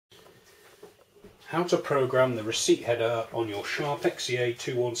How to program the receipt header on your Sharp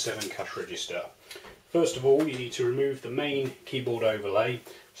XE-A217 cash register. First of all, you need to remove the main keyboard overlay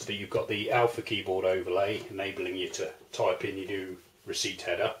so that you've got the alpha keyboard overlay enabling you to type in your new receipt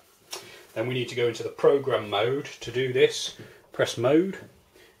header. Then we need to go into the program mode. To do this, press mode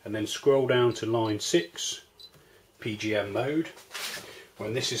and then scroll down to line 6, PGM mode.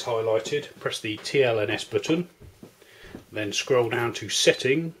 When this is highlighted, press the TLNS button, then scroll down to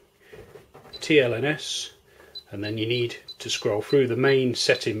setting, TLNS, and then you need to scroll through the main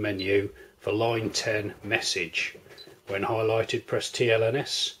setting menu for line 10 message. When highlighted, press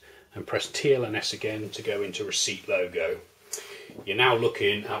TLNS and press TLNS again to go into receipt logo. You're now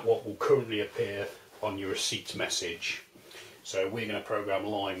looking at what will currently appear on your receipt message. So we're going to program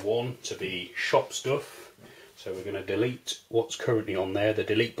line 1 to be shop stuff. So we're going to delete what's currently on there. The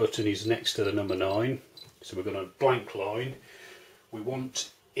delete button is next to the number 9. So we're going to blank line. We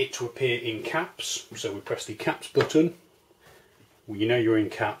want it to appear in caps, so we press the caps button. Well, you know you're in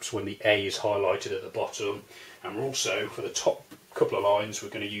caps when the A is highlighted at the bottom, and we're also, for the top couple of lines, we're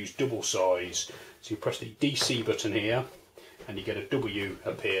going to use double size. So you press the DC button here and you get a W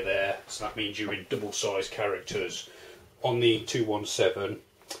appear there, so that means you're in double size characters. On the 217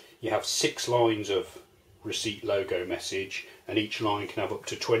 you have 6 lines of receipt logo message, and each line can have up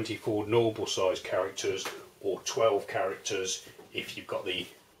to 24 normal size characters or 12 characters if you've got the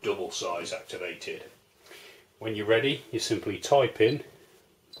double size activated. When you're ready, you simply type in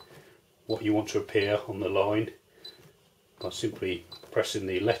what you want to appear on the line by simply pressing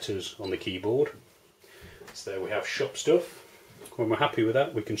the letters on the keyboard. So there we have shop stuff. When we're happy with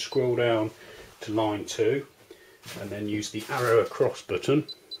that, we can scroll down to line 2 and then use the arrow across button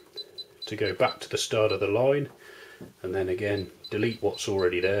to go back to the start of the line, and then again delete what's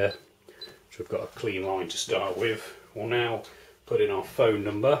already there, so we've got a clean line to start with. We'll now put in our phone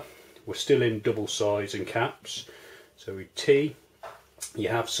number. We're still in double size and caps, so with T you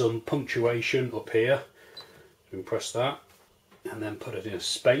have some punctuation up here, you can press that and then put it in a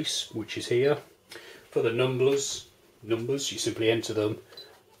space, which is here. For the numbers you simply enter them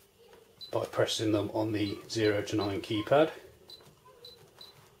by pressing them on the 0 to 9 keypad.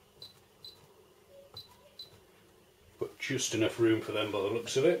 But just enough room for them by the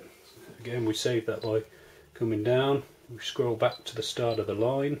looks of it. Again, we save that by coming down. We scroll back to the start of the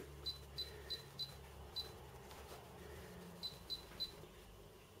line,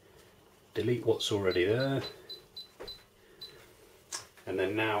 delete what's already there, and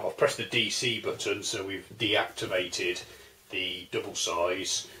then now I've pressed the DC button, so we've deactivated the double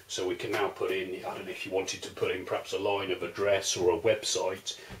size, so we can now put in, I don't know if you wanted to put in perhaps a line of address or a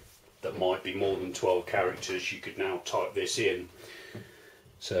website that might be more than 12 characters, you could now type this in.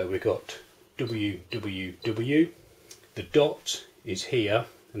 So we've got www. The dot is here,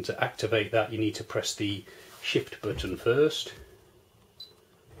 and to activate that you need to press the shift button first,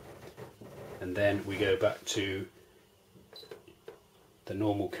 and then we go back to the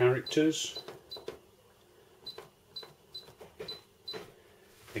normal characters.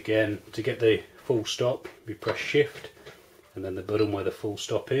 Again, to get the full stop we press shift and then the button where the full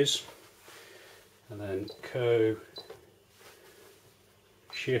stop is, and then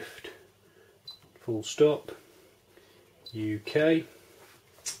shift full stop UK.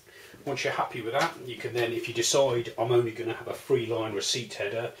 Once you're happy with that, you can then, if you decide I'm only going to have a 3-line receipt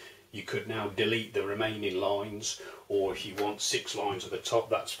header, you could now delete the remaining lines, or if you want 6 lines at the top,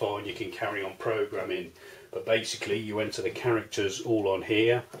 that's fine, you can carry on programming. But basically you enter the characters all on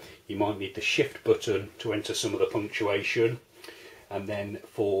here. You might need the shift button to enter some of the punctuation, and then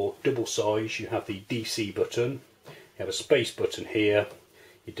for double size you have the DC button, you have a space button here,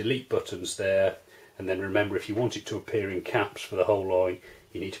 your delete buttons there, and then remember, if you want it to appear in caps for the whole line,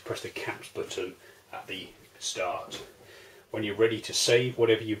 you need to press the caps button at the start. When you're ready to save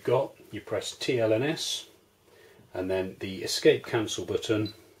whatever you've got, you press TLNS and then the escape cancel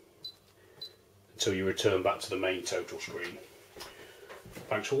button until you return back to the main total screen.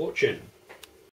 Thanks for watching.